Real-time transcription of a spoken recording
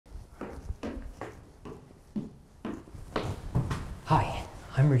Hi,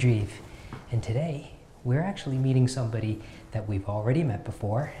 I'm Rajiv, and today we're actually meeting somebody that we've already met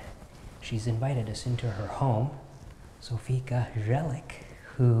before. She's invited us into her home, Sofika Zielyk,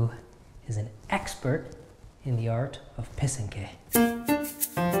 who is an expert in the art of Pysanky.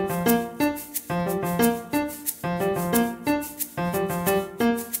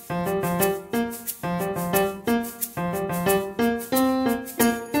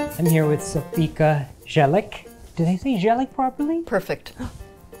 I'm here with Sofika Zielyk. Did I say Zielyk properly? Perfect.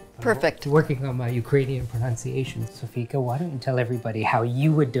 Perfect. I'm working on my Ukrainian pronunciation. Sofika, why don't you tell everybody how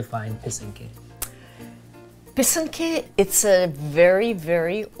you would define Pysanky? Pysanky, it's a very,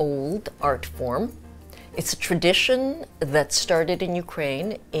 very old art form. It's a tradition that started in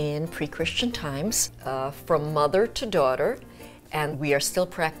Ukraine in pre-Christian times, from mother to daughter, and we are still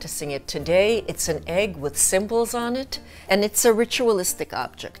practicing it today. It's an egg with symbols on it, and it's a ritualistic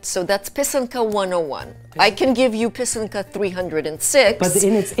object. So that's Pysanka 101. I can give you Pysanka 306. But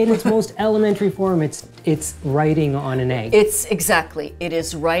in its most elementary form, it's writing on an egg. It's exactly. It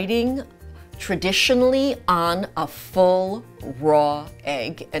is writing traditionally on a full raw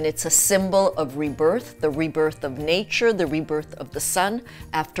egg, and it's a symbol of rebirth, the rebirth of nature, the rebirth of the sun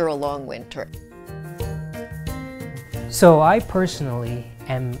after a long winter. So I personally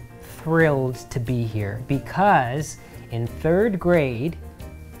am thrilled to be here because in 3rd grade,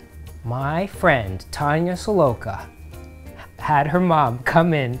 my friend Tanya Soloka had her mom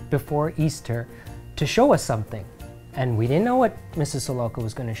come in before Easter to show us something. And we didn't know what Mrs. Soloka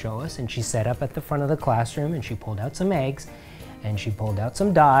was going to show us, and she set up at the front of the classroom and she pulled out some eggs and she pulled out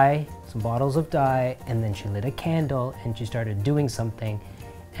some dye, some bottles of dye, and then she lit a candle and she started doing something,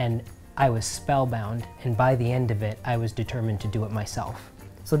 and I was spellbound, and by the end of it I was determined to do it myself.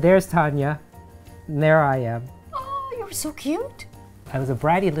 So there's Tanya, and there I am. Oh, you're so cute. I was a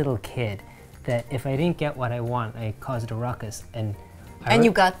bratty little kid that if I didn't get what I want, I caused a ruckus, and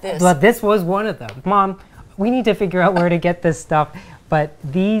you got this. But this was one of them. Mom, we need to figure out where to get this stuff. But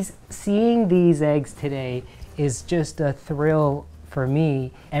seeing these eggs today is just a thrill for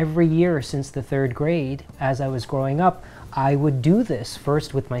me. Every year since the 3rd grade, as I was growing up, I would do this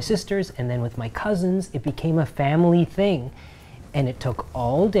first with my sisters and then with my cousins. It became a family thing, and it took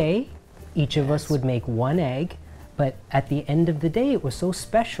all day. Each of us would make one egg, but at the end of the day it was so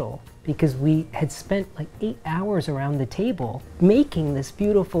special because we had spent like 8 hours around the table making this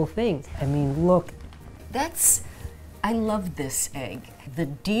beautiful thing. I mean, look. I love this egg. The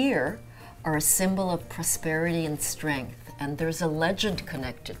deer are a symbol of prosperity and strength, and there's a legend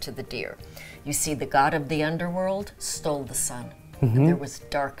connected to the deer. You see, the god of the underworld stole the sun. And there was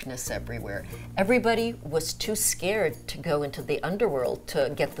darkness everywhere. Everybody was too scared to go into the underworld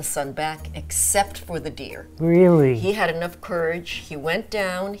to get the sun back, except for the deer. Really? He had enough courage. He went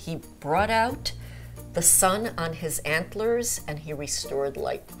down, he brought out the sun on his antlers, and he restored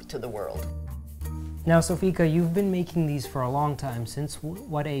light to the world. Now, Sofika, you've been making these for a long time. Since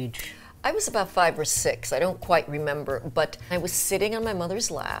what age? I was about 5 or 6, I don't quite remember, but I was sitting on my mother's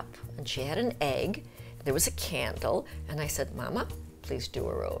lap, and she had an egg, there was a candle, and I said, Mama, please do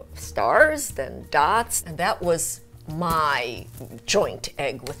a row of stars, then dots, and that was my joint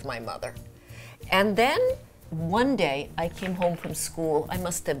egg with my mother. And then one day I came home from school, I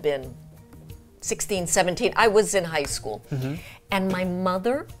must have been 16, 17, I was in high school, and my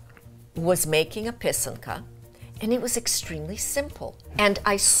mother was making a pysanka, and it was extremely simple. And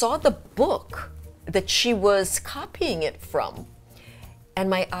I saw the book that she was copying it from, and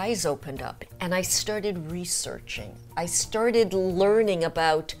my eyes opened up, and I started researching. I started learning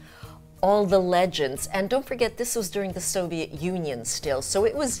about all the legends. And don't forget, this was during the Soviet Union still, so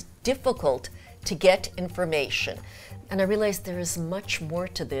it was difficult to get information. And I realized there is much more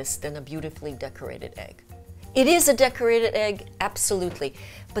to this than a beautifully decorated egg. It is a decorated egg, absolutely,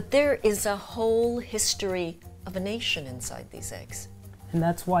 but there is a whole history of a nation inside these eggs. And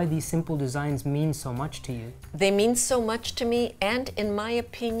that's why these simple designs mean so much to you. They mean so much to me, and in my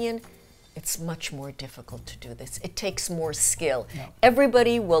opinion, it's much more difficult to do this. It takes more skill. Yeah.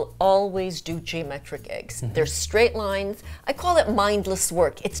 Everybody will always do geometric eggs. They're straight lines. I call it mindless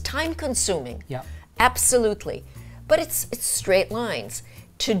work. It's time consuming. Yeah. Absolutely. But it's straight lines.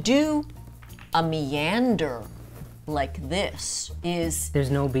 To do a meander like this is...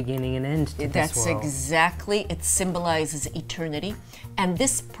 There's no beginning and end to this world. That's exactly, it symbolizes eternity. And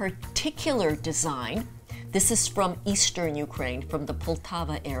this particular design, this is from Eastern Ukraine, from the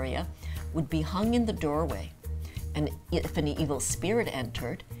Poltava area, would be hung in the doorway. And if an evil spirit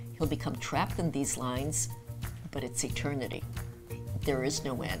entered, he'll become trapped in these lines, but it's eternity. There is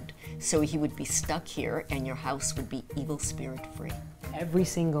no end. So he would be stuck here, and your house would be evil spirit free. Every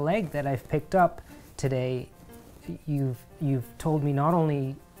single egg that I've picked up today you've told me not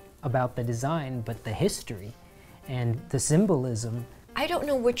only about the design, but the history and the symbolism. I don't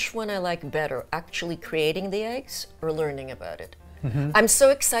know which one I like better, actually creating the eggs or learning about it. I'm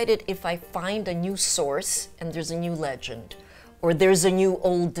so excited if I find a new source and there's a new legend, or there's a new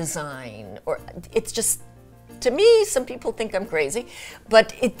old design, or it's just, to me, some people think I'm crazy,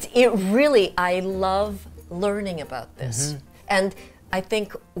 but it really, I love learning about this. And I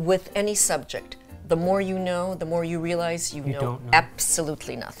think with any subject, the more you know, the more you realize you know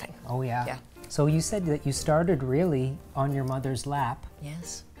absolutely nothing. Oh yeah. Yeah. So you said that you started really on your mother's lap.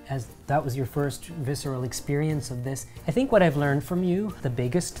 Yes. As that was your first visceral experience of this. I think what I've learned from you, the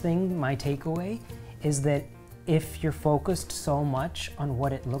biggest thing, my takeaway, is that if you're focused so much on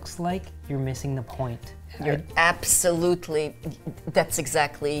what it looks like, you're missing the point. You're absolutely, that's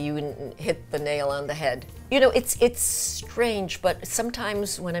exactly, you hit the nail on the head. You know, it's strange, but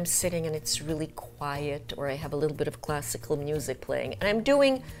sometimes when I'm sitting and it's really quiet, or I have a little bit of classical music playing, and I'm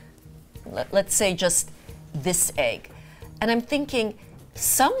doing, let's say, just this egg, and I'm thinking,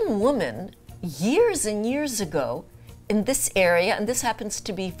 some woman years and years ago in this area, and this happens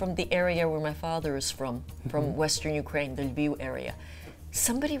to be from the area where my father is from Western Ukraine, the Lviv area,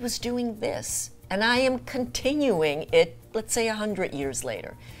 somebody was doing this, and I am continuing it, let's say 100 years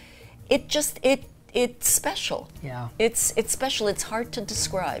later. It's special. Yeah. It's special, it's hard to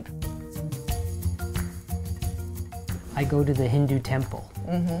describe. I go to the Hindu temple,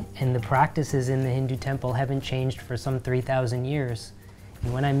 and the practices in the Hindu temple haven't changed for some 3,000 years.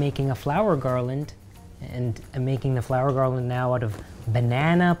 And when I'm making a flower garland, and I'm making the flower garland now out of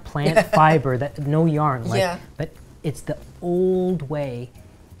banana plant fiber, that no yarn, but it's the old way.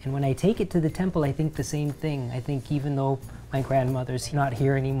 And when I take it to the temple, I think the same thing. I think even though my grandmother's not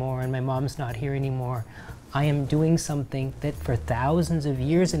here anymore and my mom's not here anymore, I am doing something that for thousands of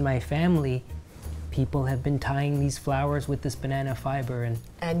years in my family, people have been tying these flowers with this banana fiber.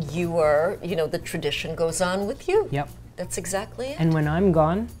 And you are, you know, the tradition goes on with you. Yep. That's exactly it. And when I'm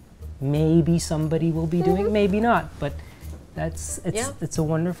gone, maybe somebody will be doing it, maybe not, but it's a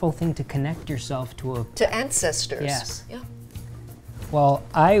wonderful thing to connect yourself to ancestors. Yes. Yeah. Well,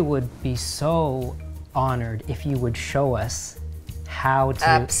 I would be so honored if you would show us how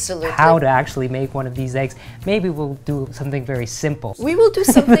to actually make one of these eggs. Maybe we'll do something very simple. We will do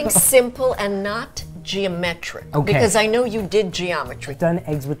something simple and not geometric, because I know you did geometry. I've done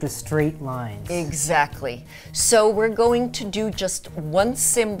eggs with the straight lines. Exactly. So we're going to do just one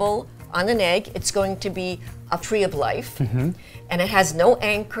symbol on an egg. It's going to be a tree of life, and it has no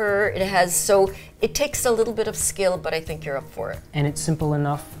anchor. So it takes a little bit of skill, but I think you're up for it. And it's simple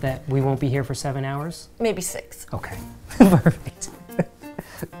enough that we won't be here for 7 hours? Maybe 6. Okay, perfect.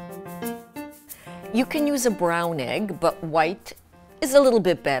 You can use a brown egg, but white is a little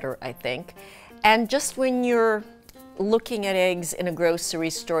bit better, I think. And just when you're looking at eggs in a grocery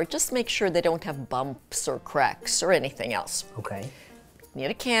store, just make sure they don't have bumps or cracks or anything else. Okay. You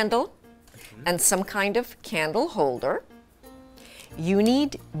need a candle and some kind of candle holder. You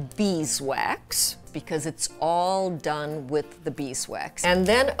need beeswax, because it's all done with the beeswax. And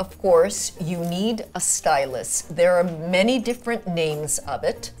then, of course, you need a stylus. There are many different names of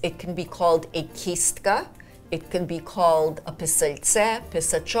it. It can be called a kistka. It can be called a pisylce,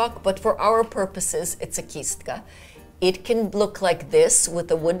 pisachok, but for our purposes, it's a kistka. It can look like this with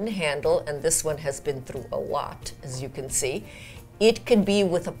a wooden handle, and this one has been through a lot, as you can see. It can be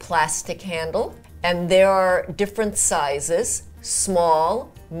with a plastic handle, and there are different sizes: small,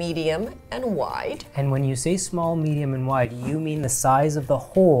 medium, and wide. And when you say small, medium, and wide, you mean the size of the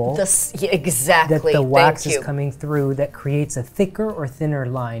hole exactly that the wax is coming through that creates a thicker or thinner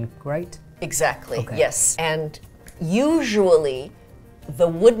line, right? Exactly, okay. Yes. And usually the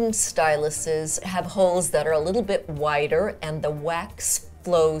wooden styluses have holes that are a little bit wider, and the wax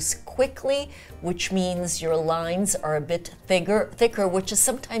flows quickly, which means your lines are a bit thicker, which is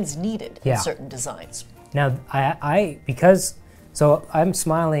sometimes needed in certain designs. Now, so I'm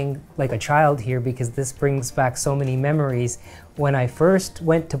smiling like a child here because this brings back so many memories. When I first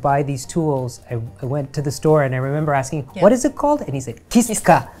went to buy these tools, I went to the store and I remember asking, what is it called? And he said,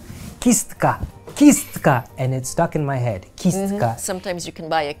 kistka, kistka, kistka, and it stuck in my head, kistka. Sometimes you can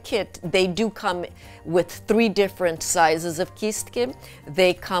buy a kit. They do come with 3 different sizes of kistki.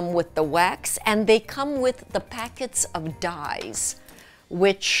 They come with the wax, and they come with the packets of dyes,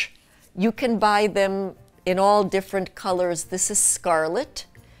 which you can buy them in all different colors. This is scarlet.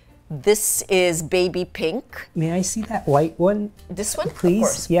 This is baby pink. May I see that white one? This one? Please? Of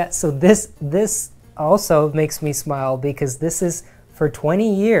course. Yeah, so this also makes me smile because this is, for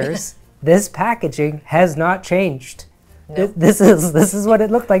 20 years, this packaging has not changed. This is what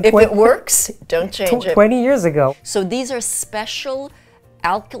it looked like. If it works, don't change it. 20 years ago. So these are special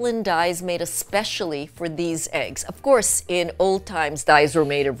alkaline dyes made especially for these eggs. Of course, in old times, dyes were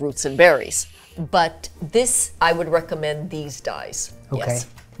made of roots and berries. But this, I would recommend these dyes. Okay. Yes.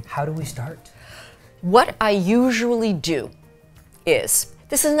 How do we start? What I usually do is,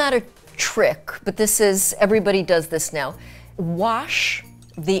 this is not a trick, but this is, everybody does this now. Wash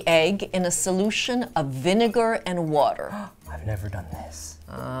the egg in a solution of vinegar and water. I've never done this.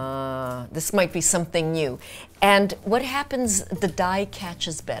 This might be something new. And what happens, the dye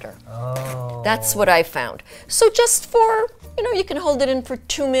catches better. Oh. That's what I found. So just for, you can hold it in for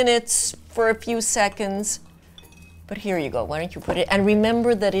 2 minutes, for a few seconds. But here you go, why don't you put it, and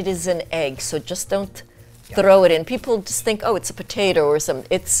remember that it is an egg, so just don't throw it in. People just think, oh, it's a potato or something.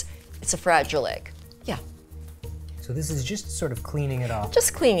 It's a fragile egg. Yeah. So this is just sort of cleaning it off.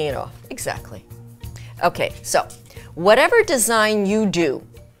 Just cleaning it off, exactly. Okay, so whatever design you do,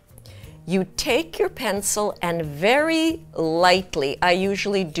 you take your pencil and very lightly, I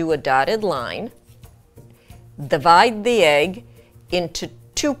usually do a dotted line, divide the egg into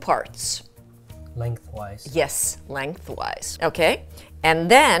 2 parts. Lengthwise. Yes, lengthwise. Okay, and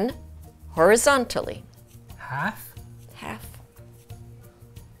then horizontally. Half? Half.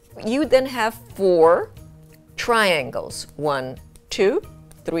 You then have 4 triangles. 1, 2,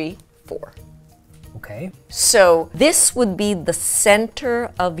 3, 4. Okay. So this would be the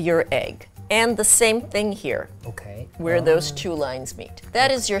center of your egg. And the same thing here, Okay. where those 2 lines meet. That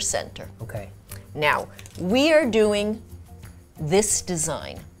is your center. Okay. Now, we are doing this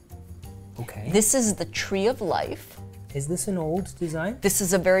design. Okay. This is the Tree of Life. Is this an old design? This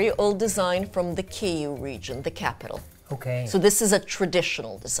is a very old design from the Kyiv region, the capital. Okay. So this is a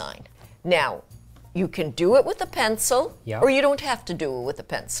traditional design. Now, you can do it with a pencil, Yeah. or you don't have to do it with a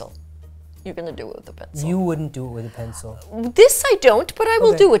pencil. You're gonna do it with a pencil. You wouldn't do it with a pencil. This I don't, but I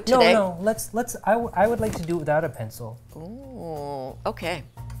will do it today. No, let's. I would like to do it without a pencil. Ooh, okay.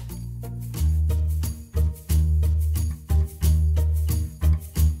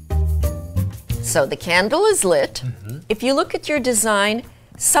 So the candle is lit. If you look at your design,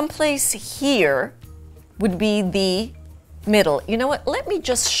 someplace here would be the middle. You know what? Let me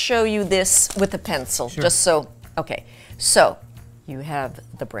just show you this with a pencil, just so. Okay, so you have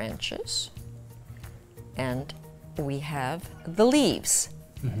the branches, and we have the leaves.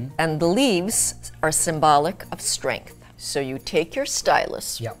 And the leaves are symbolic of strength. So you take your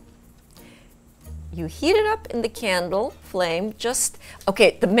stylus. Yep. You heat it up in the candle flame,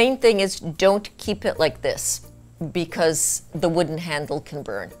 okay, the main thing is don't keep it like this because the wooden handle can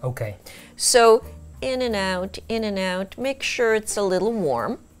burn. Okay. So in and out, make sure it's a little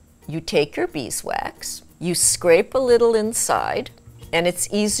warm. You take your beeswax, you scrape a little inside, and it's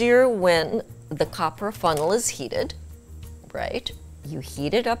easier when the copper funnel is heated, right? You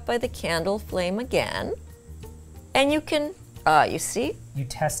heat it up by the candle flame again, and you can, you see? You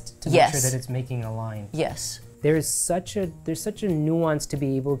test to make sure that it's making a line. Yes. There's such a nuance to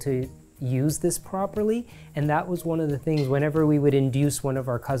be able to use this properly, and that was one of the things whenever we would induce one of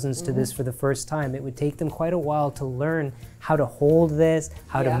our cousins to this for the first time, it would take them quite a while to learn how to hold this,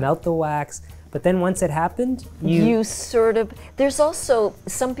 how to melt the wax. But then once it happened, you sort of, there's also,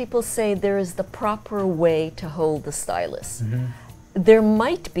 some people say there is the proper way to hold the stylus. There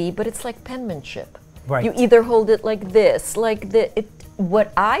might be, but it's like penmanship. Right. You either hold it like this,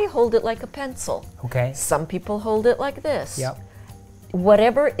 what I hold it like a pencil. Okay. Some people hold it like this. Yep.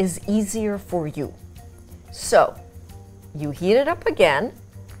 Whatever is easier for you. So, you heat it up again,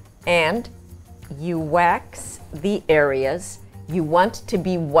 and you wax the areas you want to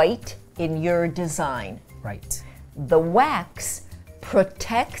be white in your design. Right. The wax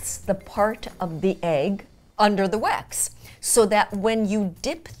protects the part of the egg under the wax, so that when you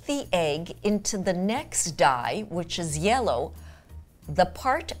dip the egg into the next dye, which is yellow, the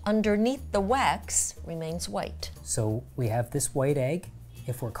part underneath the wax remains white. So we have this white egg.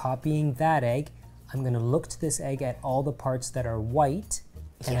 If we're copying that egg, I'm going to look to this egg at all the parts that are white,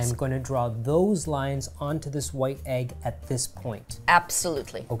 and I'm going to draw those lines onto this white egg at this point.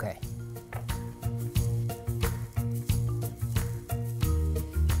 Absolutely. Okay.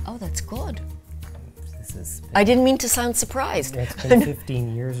 Oh, that's good. This is, I didn't mean to sound surprised. it's been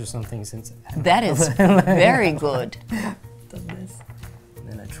 15 years or something since That is very good. done this. And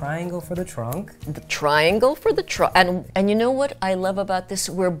then a triangle for the trunk. The triangle for the trunk. And you know what I love about this?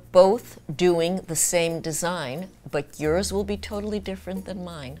 We're both doing the same design, but yours will be totally different than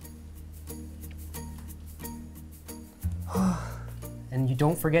mine. And you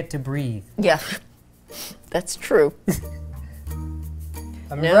don't forget to breathe. Yeah, that's true.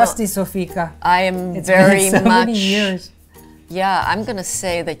 I'm rusty, Sofika. I am It's very been so much. many years. Yeah, I'm gonna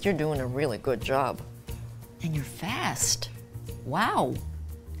say that you're doing a really good job. And you're fast. Wow.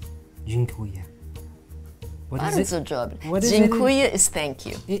 Dziękuję. What is it? Job. What is Dziękuję is thank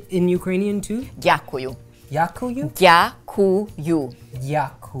you. In Ukrainian too? Дякую. Yakuyu? Дякую.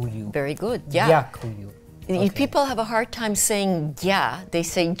 Yakuyu. Very good. Yeah. Yakuyu. Okay. People have a hard time saying "я", they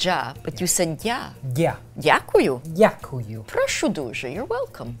say "ja", but you said "я". Yeah. Дякую. Yakuyu. Прошу дуже. You're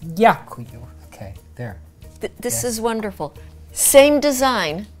welcome. Yakuyu. Okay, there. This is wonderful. Same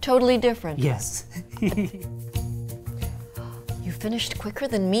design, totally different. Yes. You finished quicker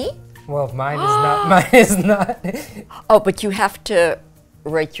than me? Well, mine is not. Mine is not. Oh, but you have to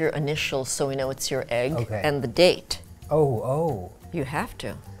write your initials so we know it's your egg and the date. Oh. You have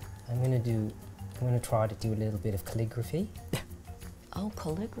to. I'm gonna try to do a little bit of calligraphy. Oh,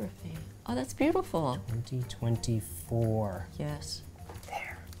 calligraphy. Oh, that's beautiful. 2024. Yes.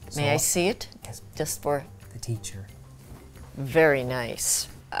 There. May I see it? Yes. Just for the teacher. Very nice.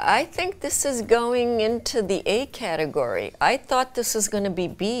 I think this is going into the A category. I thought this was going to be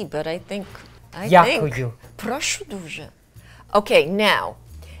B, but I think. Прошу дуже. Okay, now,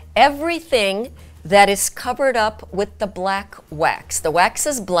 everything that is covered up with the black wax. The wax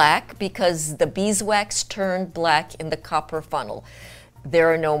is black because the beeswax turned black in the copper funnel.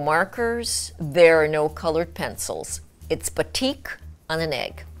 There are no markers, there are no colored pencils. It's batik on an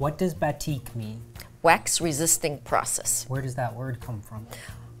egg. What does batik mean? Wax resisting process. Where does that word come from?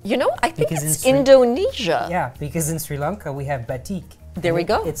 You know, I think Because it's Indonesia. Yeah, because in Sri Lanka we have batik. There we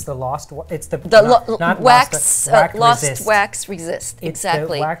go. It's the lost. It's the not wax. Lost wax resist. It's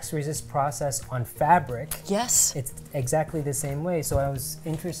exactly. the wax resist process on fabric. Yes. It's exactly the same way. So I was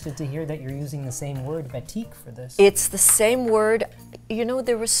interested to hear that you're using the same word batik for this. It's the same word. You know,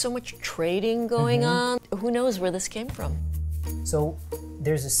 there was so much trading going on. Who knows where this came from? So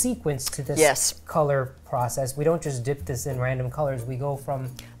there's a sequence to this color process. We don't just dip this in random colors. We go from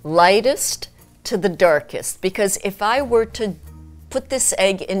lightest to the darkest. Because if I were to put this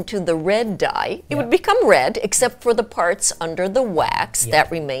egg into the red dye, it would become red, except for the parts under the wax.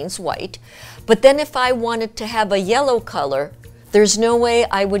 That remains white. But then if I wanted to have a yellow color, there's no way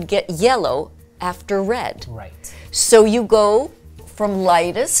I would get yellow after red. Right. So you go from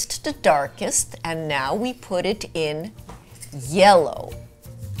lightest to darkest, and now we put it in yellow.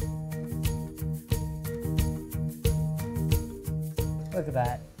 Look at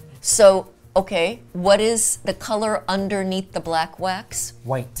that. So, okay, what is the color underneath the black wax?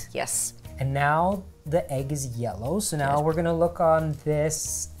 White. Yes. And now the egg is yellow. So now we're gonna look on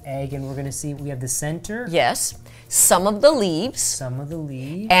this egg and we're gonna see we have the center. Yes. Some of the leaves. Some of the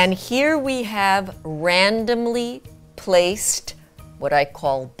leaves. And here we have randomly placed what I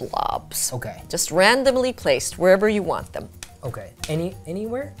call blobs. Okay. Just randomly placed wherever you want them. Okay.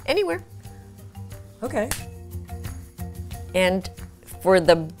 Anywhere? Anywhere. Okay. And for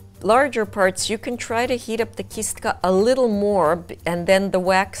the larger parts, you can try to heat up the kistka a little more, and then the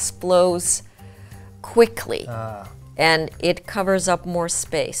wax flows quickly. And it covers up more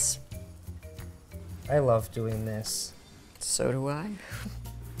space. I love doing this. So do I.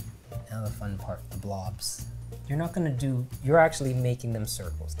 Now the fun part, the blobs. You're not gonna do, you're actually making them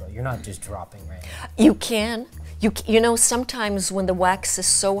circles though. You're not just dropping random. You can. You know, sometimes when the wax is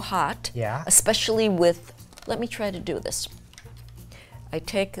so hot, especially with, let me try to do this. I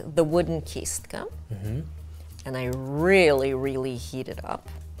take the wooden kistka and I really, really heat it up.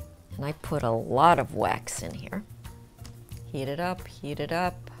 And I put a lot of wax in here. Heat it up, heat it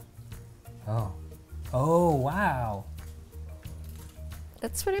up. Oh, wow.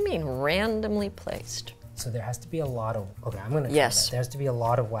 That's what I mean, randomly placed. So there has to be a lot of, okay, I'm gonna try Yes. that. There has to be a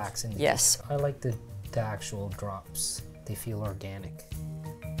lot of wax in the Yes. I like the actual drops. They feel organic.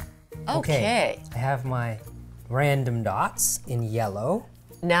 Okay. I have my random dots in yellow.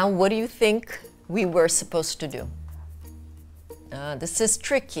 Now what do you think we were supposed to do? This is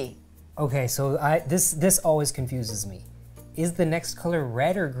tricky. Okay, so this always confuses me. Is the next color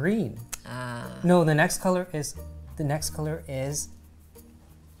red or green? No, the next color is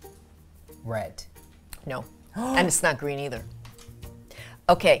red. No, and it's not green either.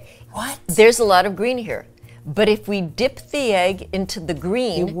 Okay. What? There's a lot of green here. But if we dip the egg into the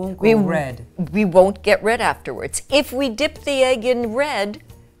green, it won't go red. We won't get red afterwards. If we dip the egg in red,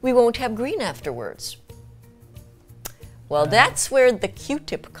 we won't have green afterwards. Well, that's where the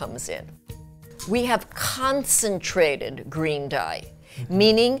Q-tip comes in. We have concentrated green dye,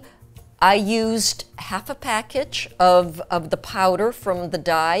 meaning I used half a package of the powder from the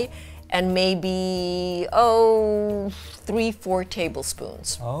dye and maybe, 3-4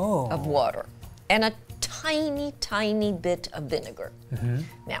 tablespoons of water and a tiny, tiny bit of vinegar.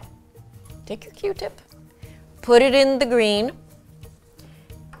 Now, take your Q-tip, put it in the green,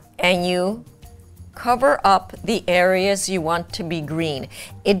 and you cover up the areas you want to be green.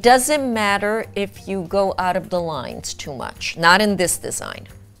 It doesn't matter if you go out of the lines too much, not in this design.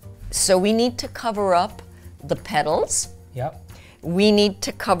 So we need to cover up the petals. Yep. We need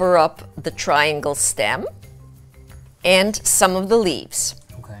to cover up the triangle stem and some of the leaves.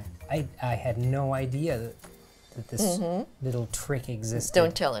 Okay. I had no idea that this little trick existed.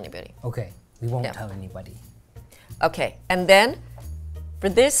 Don't tell anybody. Okay, we won't tell anybody. Okay, and then for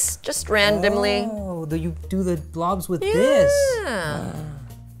this, just randomly. Oh, you do the blobs with this. Yeah.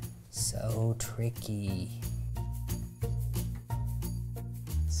 So tricky.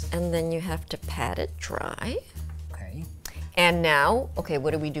 And then you have to pat it dry. Okay. And now, okay,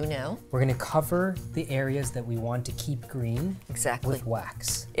 what do we do now? We're gonna cover the areas that we want to keep green Exactly. with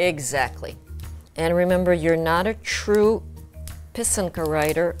wax. Exactly. And remember, you're not a true Pysanky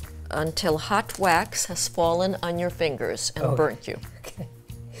writer until hot wax has fallen on your fingers and burnt you. Okay.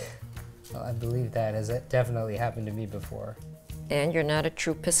 Well, I believe that has definitely happened to me before. And you're not a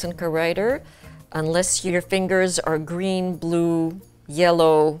true Pysanky writer unless your fingers are green, blue,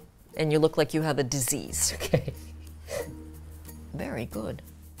 yellow, and you look like you have a disease. Okay. Very good.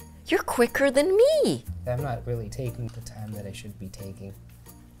 You're quicker than me. I'm not really taking the time that I should be taking.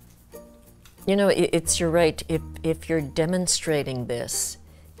 You know, you're right. If you're demonstrating this,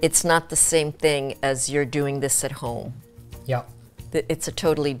 it's not the same thing as you're doing this at home. Yeah. It's a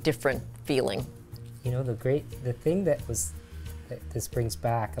totally different feeling. You know, the thing that this brings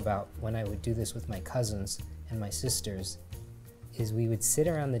back about when I would do this with my cousins and my sisters is we would sit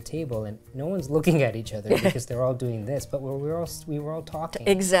around the table and no one's looking at each other because they're all doing this, but we were all talking.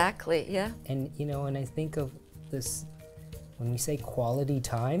 Exactly, yeah. And you know, and I think of this when we say quality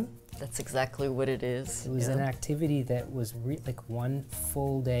time. That's exactly what it is. It was an activity that was like one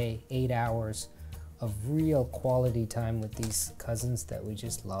full day, 8 hours of real quality time with these cousins that we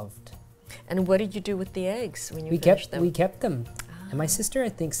just loved. And what did you do with the eggs when you finished them? We kept them, and my sister I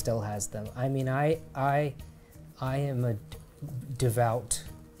think still has them. I mean, I am a devout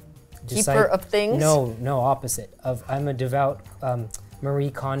keeper of things. No, opposite of. I'm a devout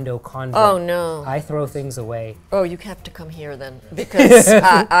Marie Kondo convert. Oh no! I throw things away. Oh, you have to come here then, because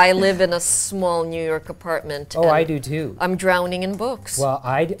I live in a small New York apartment. Oh, I do too. I'm drowning in books. Well,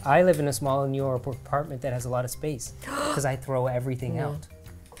 I live in a small New York apartment that has a lot of space because I throw everything out.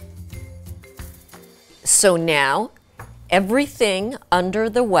 So now, everything under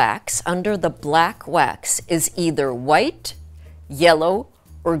the wax, under the black wax, is either white, yellow,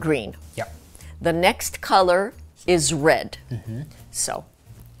 or green. Yep. The next color is red. So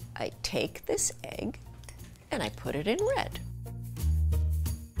I take this egg and I put it in red.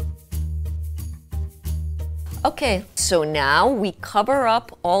 Okay, so now we cover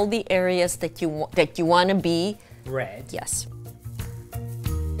up all the areas that you want to be red. Yes.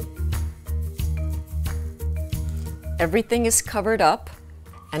 Everything is covered up,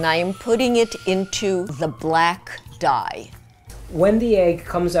 and I am putting it into the black dye. When the egg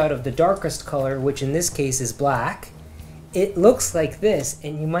comes out of the darkest color, which in this case is black, it looks like this,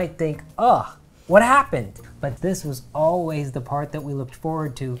 and you might think, oh, what happened? But this was always the part that we looked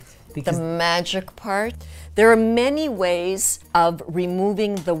forward to. Because the magic part. There are many ways of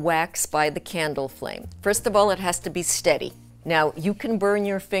removing the wax by the candle flame. First of all, it has to be steady. Now, you can burn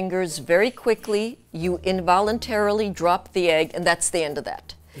your fingers very quickly. You involuntarily drop the egg, and that's the end of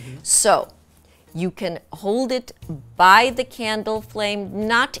that. So, you can hold it by the candle flame,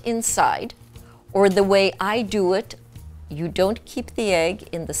 not inside, or the way I do it, you don't keep the egg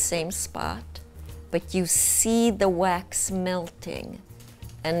in the same spot, but you see the wax melting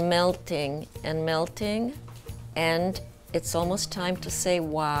and melting and melting, and it's almost time to say,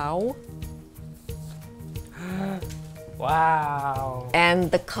 wow. wow.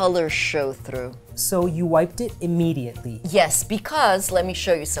 And the colors show through. So you wiped it immediately? Yes, because let me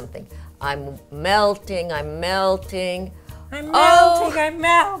show you something. I'm melting, I'm melting. I'm melting, I'm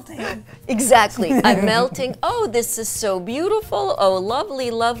melting. Exactly, I'm melting. Oh, this is so beautiful. Oh, lovely,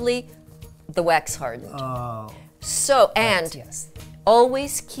 lovely. The wax hardened. Oh. So, and yes.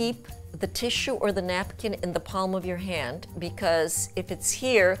 Always keep the tissue or the napkin in the palm of your hand, because if it's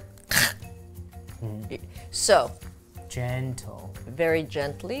here, so. Gentle. Very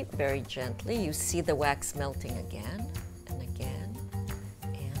gently, you see the wax melting again and again,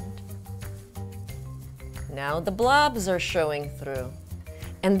 and now the blobs are showing through.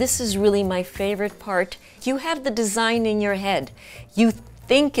 And this is really my favorite part. You have the design in your head. You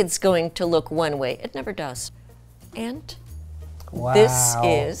think it's going to look one way. It never does. And wow. This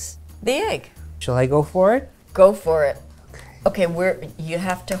is the egg. Shall I go for it? Go for it. Okay. Okay, you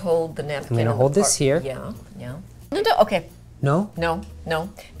have to hold the napkin. I'm gonna hold this here. Yeah, yeah. No, okay. No? No,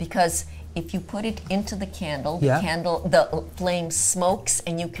 because if you put it into the candle, Yeah. the flame smokes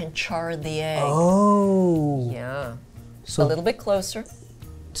and you can char the egg. Oh. Yeah. So a little bit closer.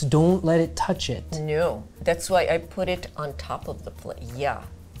 So don't let it touch it. No, that's why I put it on top of the plate. Yeah.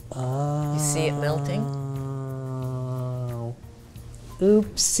 You see it melting? Oh.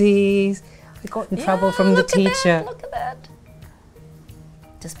 Oopsies. I got in trouble from the teacher. Look at that.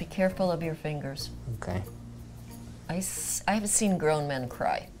 Just be careful of your fingers. Okay. I have seen grown men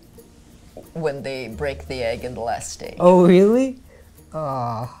cry when they break the egg in the last stage. Oh, really?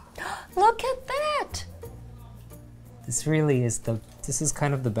 Oh. Look at that. This is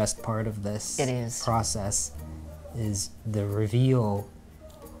kind of the best part of this process, is the reveal.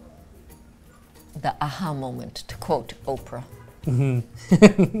 The aha moment, to quote Oprah.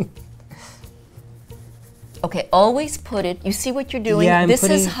 Okay, always put it, you see what you're doing? Yeah, this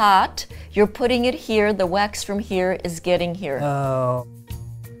is hot, you're putting it here, the wax from here is getting here. Oh.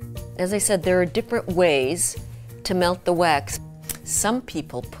 As I said, there are different ways to melt the wax. Some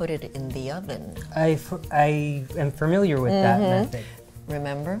people put it in the oven. I am familiar with that method.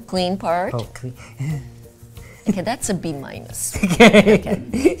 Remember? Clean part. Oh, clean. Okay, that's a B minus.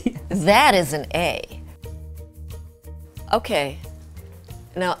 Okay. That is an A. Okay.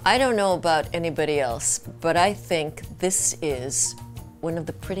 Now, I don't know about anybody else, but I think this is one of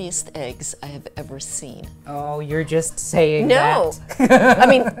the prettiest eggs I have ever seen. Oh, you're just saying that. No. I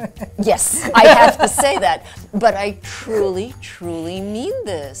mean, yes, I have to say that, but I truly, truly mean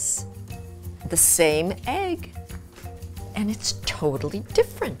this. The same egg, and it's totally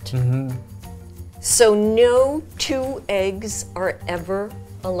different. So no two eggs are ever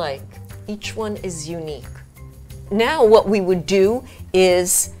alike. Each one is unique. Now what we would do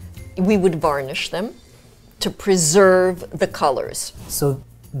is we would varnish them to preserve the colors. So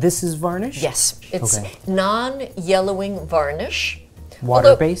this is varnish? Yes, it's non-yellowing varnish.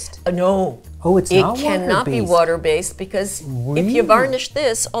 Water-based? No. Oh, it's not water-based. It cannot be water-based because if you varnish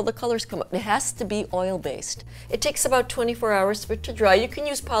this, all the colors come up. It has to be oil-based. It takes about 24 hours for it to dry. You can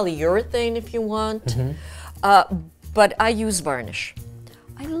use polyurethane if you want, but I use varnish.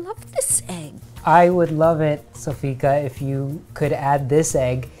 I love this egg. I would love it, Sofika, if you could add this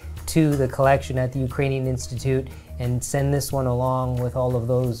egg to the collection at the Ukrainian Institute and send this one along with all of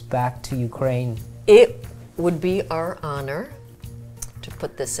those back to Ukraine. It would be our honor to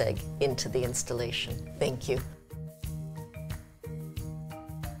put this egg into the installation. Thank you.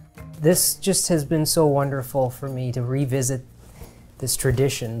 This just has been so wonderful for me to revisit this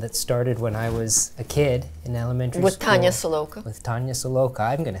tradition that started when I was a kid in elementary school. With Tanya Soloka. With Tanya Soloka.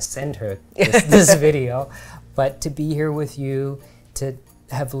 I'm going to send her this video. But to be here with you, to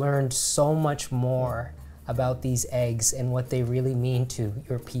have learned so much more about these eggs and what they really mean to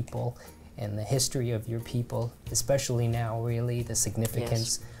your people and the history of your people, especially now, really, the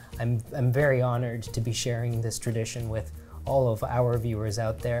significance. Yes. I'm very honored to be sharing this tradition with all of our viewers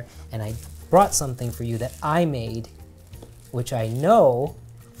out there. And I brought something for you that I made, which I know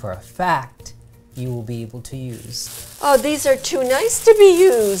for a fact you will be able to use. Oh, these are too nice to be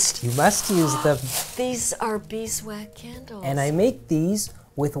used. You must use them. These are beeswax candles. And I make these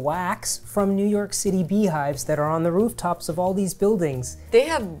with wax from New York City beehives that are on the rooftops of all these buildings. They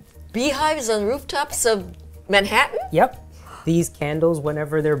have beehives on rooftops of Manhattan? Yep. These candles,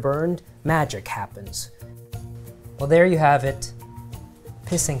 whenever they're burned, magic happens. Well, there you have it.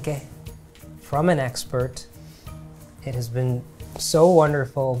 Pysanky, from an expert. It has been so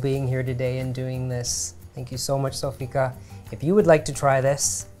wonderful being here today and doing this. Thank you so much, Sofika. If you would like to try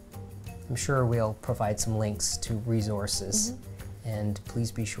this, I'm sure we'll provide some links to resources. And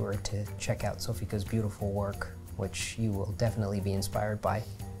please be sure to check out Sofika's beautiful work, which you will definitely be inspired by.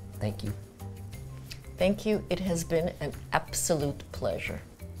 Thank you. Thank you. It has been an absolute pleasure.